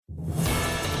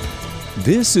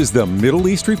This is the Middle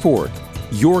East Report,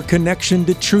 your connection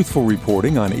to truthful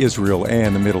reporting on Israel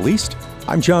and the Middle East.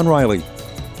 I'm John Riley.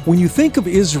 When you think of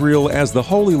Israel as the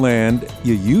Holy Land,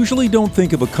 you usually don't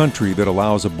think of a country that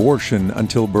allows abortion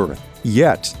until birth.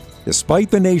 Yet,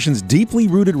 despite the nation's deeply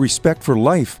rooted respect for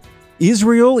life,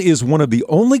 Israel is one of the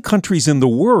only countries in the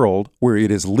world where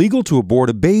it is legal to abort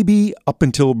a baby up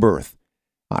until birth.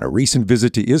 On a recent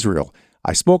visit to Israel,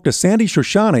 I spoke to Sandy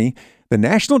Shoshani, the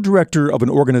national director of an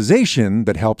organization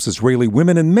that helps Israeli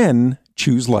women and men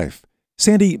choose life.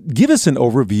 Sandy, give us an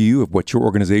overview of what your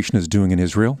organization is doing in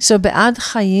Israel. So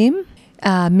Ba'ad Chaim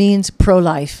means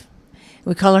pro-life.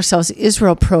 We call ourselves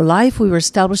Israel Pro-Life. We were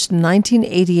established in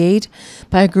 1988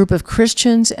 by a group of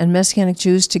Christians and Messianic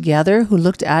Jews together who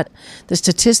looked at the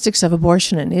statistics of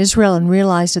abortion in Israel and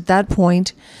realized at that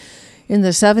point in the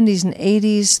 70s and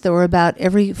 80s, there were about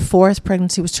every fourth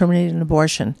pregnancy was terminated in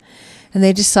abortion. And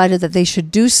they decided that they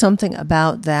should do something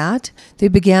about that. They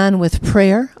began with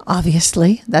prayer,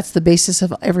 obviously. That's the basis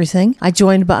of everything. I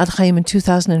joined Ba'ad Chaim in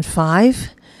 2005.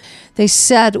 They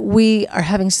said, we are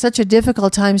having such a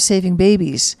difficult time saving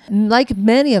babies. Like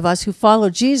many of us who follow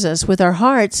Jesus with our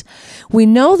hearts, we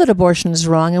know that abortion is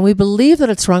wrong and we believe that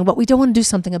it's wrong, but we don't want to do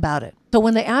something about it. So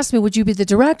when they asked me, would you be the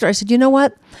director? I said, you know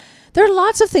what? There are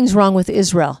lots of things wrong with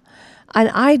Israel. And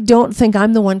I don't think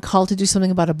I'm the one called to do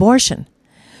something about abortion.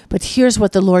 But here's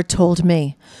what the Lord told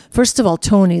me. First of all,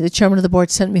 Tony, the chairman of the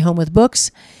board, sent me home with books.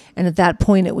 And at that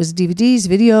point, it was DVDs,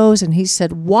 videos. And he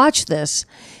said, watch this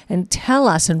and tell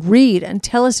us and read and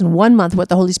tell us in 1 month what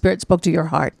the Holy Spirit spoke to your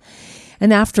heart.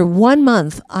 And after 1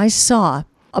 month, I saw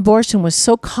abortion was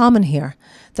so common here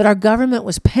that our government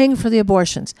was paying for the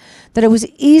abortions, that it was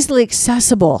easily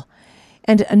accessible.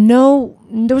 And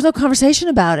there was no conversation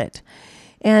about it.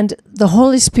 And the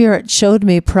Holy Spirit showed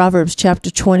me Proverbs chapter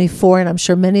 24, and I'm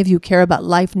sure many of you care about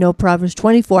life, know Proverbs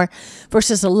 24,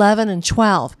 verses 11 and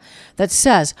 12, that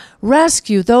says,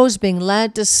 rescue those being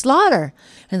led to slaughter.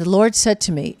 And the Lord said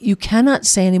to me, you cannot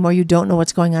say anymore you don't know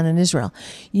what's going on in Israel.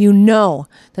 You know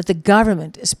that the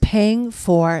government is paying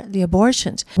for the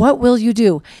abortions. What will you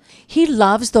do? He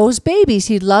loves those babies.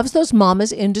 He loves those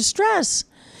mamas in distress.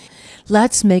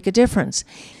 Let's make a difference.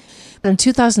 In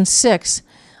 2006,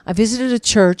 I visited a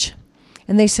church,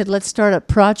 and they said, let's start a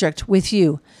project with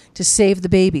you to save the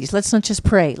babies. Let's not just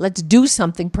pray. Let's do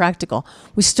something practical.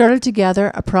 We started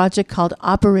together a project called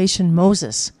Operation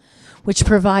Moses, which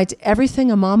provides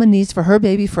everything a mama needs for her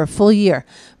baby for a full year.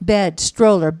 Bed,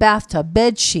 stroller, bathtub,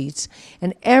 bed sheets.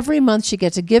 And every month she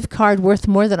gets a gift card worth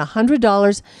more than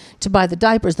 $100 to buy the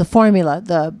diapers, the formula,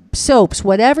 the soaps,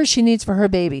 whatever she needs for her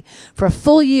baby for a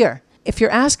full year. If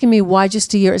you're asking me why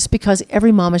just a year, it's because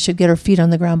every mama should get her feet on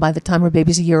the ground by the time her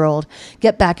baby's a year old,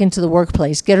 get back into the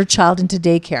workplace, get her child into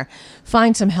daycare,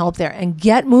 find some help there, and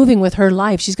get moving with her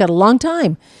life. She's got a long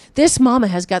time. This mama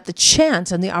has got the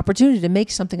chance and the opportunity to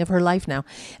make something of her life now.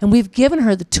 And we've given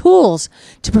her the tools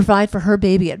to provide for her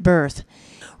baby at birth.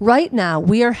 Right now,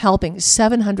 we are helping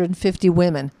 750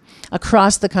 women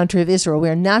across the country of Israel. We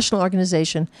are a national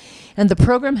organization, and the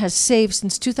program has saved,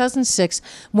 since 2006,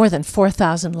 more than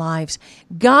 4,000 lives.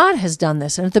 God has done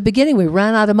this, and at the beginning, we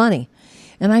ran out of money.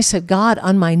 And I said, God,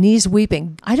 on my knees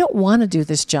weeping, I don't want to do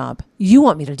this job. You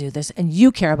want me to do this, and you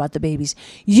care about the babies.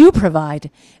 You provide.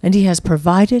 And he has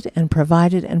provided and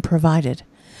provided and provided,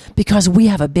 because we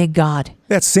have a big God.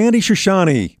 That's Sandy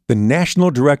Shoshani, the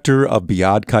national director of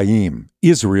Ba'ad Chaim,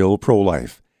 Israel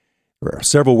Pro-Life. There are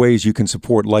several ways you can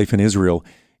support life in Israel.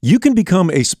 You can become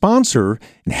a sponsor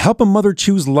and help a mother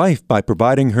choose life by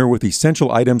providing her with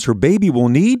essential items her baby will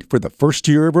need for the first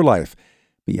year of her life.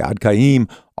 Ba'ad Chaim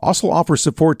also offers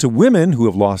support to women who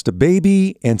have lost a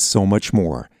baby and so much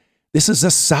more. This is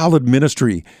a solid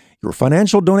ministry. Your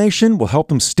financial donation will help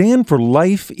them stand for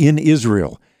life in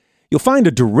Israel. You'll find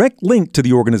a direct link to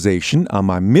the organization on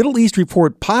my Middle East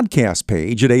Report podcast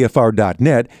page at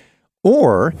afr.net,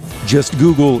 or just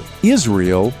Google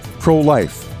Israel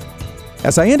Pro-Life.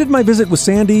 As I ended my visit with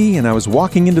Sandy and I was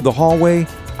walking into the hallway,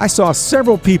 I saw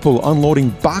several people unloading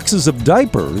boxes of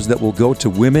diapers that will go to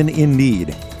women in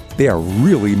need. They are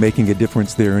really making a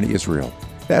difference there in Israel.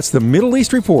 That's the Middle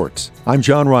East Report. I'm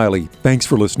John Riley. Thanks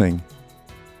for listening.